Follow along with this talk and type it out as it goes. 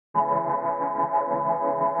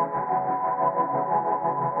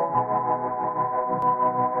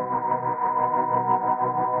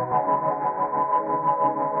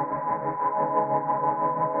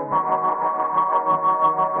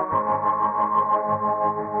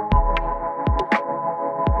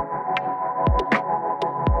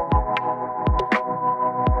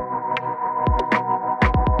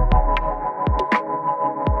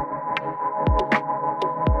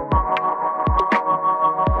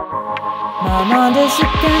My mind is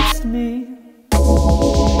against me.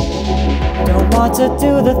 Don't want to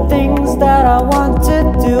do the things that I want to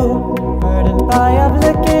do, burdened by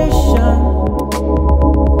obligation.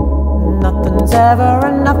 Nothing's ever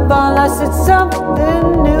enough unless it's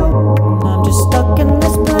something new. I'm just stuck in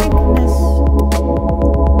this blankness,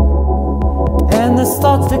 and this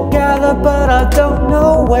thoughts together, but I don't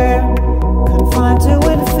know where. Confined to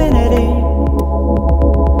infinity,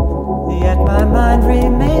 yet my mind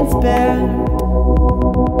remains bare.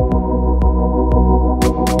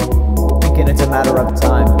 It's a matter of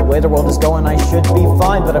time. The way the world is going, I should be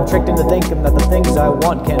fine, but I'm tricked into thinking that the things I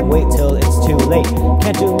want can't wait till it's too late.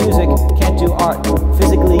 Can't do music, can't do art.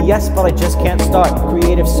 Physically, yes, but I just can't start.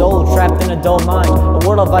 Creative soul trapped in a dull mind. A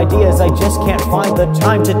world of ideas I just can't find the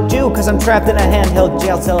time to do, cause I'm trapped in a handheld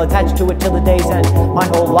jail cell attached to it till the day's end. My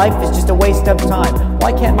whole life is just a waste of time.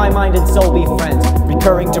 Why can't my mind and soul be friends?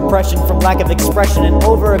 Recurring depression from lack of expression and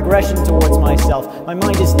over-aggression towards myself. My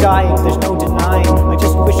mind is dying, there's no denying. I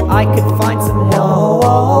just wish I could find some help.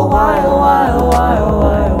 Oh, why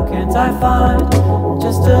can't I find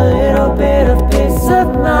just a little bit of peace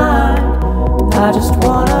of mind? I just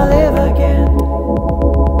wanna live again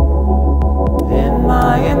in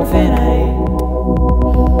my infinity.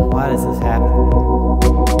 Why does this happen?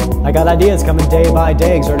 I got ideas coming day by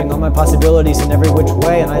day, exerting all my possibilities in every which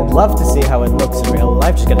way, and I'd love to see how it looks in real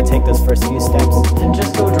life. Just gotta take those first few steps. Then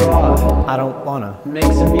just go draw. I don't wanna. Make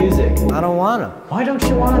some music. I don't wanna. Why don't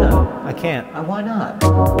you wanna? I can't. Why not?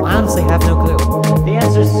 I honestly have no clue. The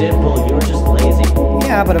answer's simple, you're just lazy.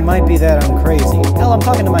 Yeah, but it might be that I'm crazy. Hell, I'm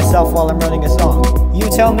talking to myself while I'm writing a song. You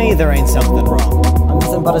tell me there ain't something wrong. I'm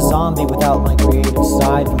nothing but a zombie without my creative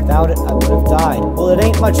side. Without it, I would have died. Well, it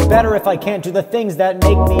ain't much better if I can't do the things that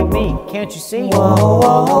make me me. Can't you see?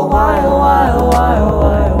 Whoa, why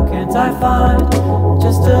can't I find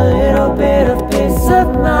just a little bit of peace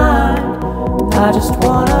of mind? I just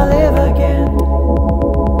wanna live again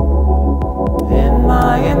in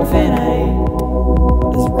my infinity.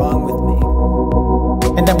 What is wrong with me?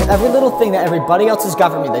 And then with every little thing that everybody else has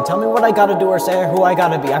got for me, they tell me what I gotta do or say or who I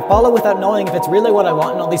gotta be. I follow without knowing if it's really what I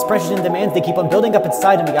want, and all these pressures and demands, they keep on building up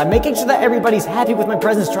inside of me. I'm making sure that everybody's happy with my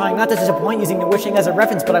presence, trying not to disappoint, using the wishing as a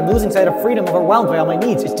reference, but I'm losing sight of freedom, overwhelmed by all my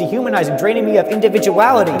needs. It's dehumanizing, draining me of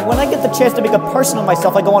individuality. And when I get the chance to make a person of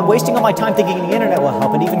myself, I go on wasting all my time thinking the internet will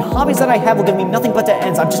help, and even hobbies that I have will give me nothing but the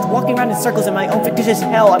ends. I'm just walking around in circles in my own fictitious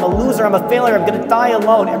hell. I'm a loser, I'm a failure, I'm gonna die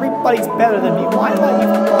alone. Everybody's better than me. Why do I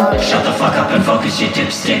even lie? Shut the fuck up and focus, you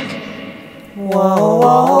dipstick.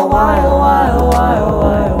 Whoa, why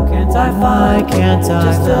can't I find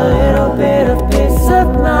just a little bit of peace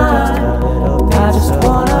of mind? I just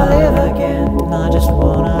wanna live again. I just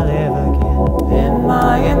wanna live again in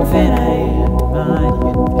my infinity.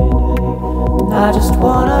 I just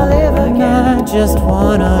wanna live again. I just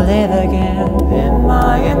wanna live again in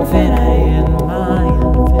my infinity.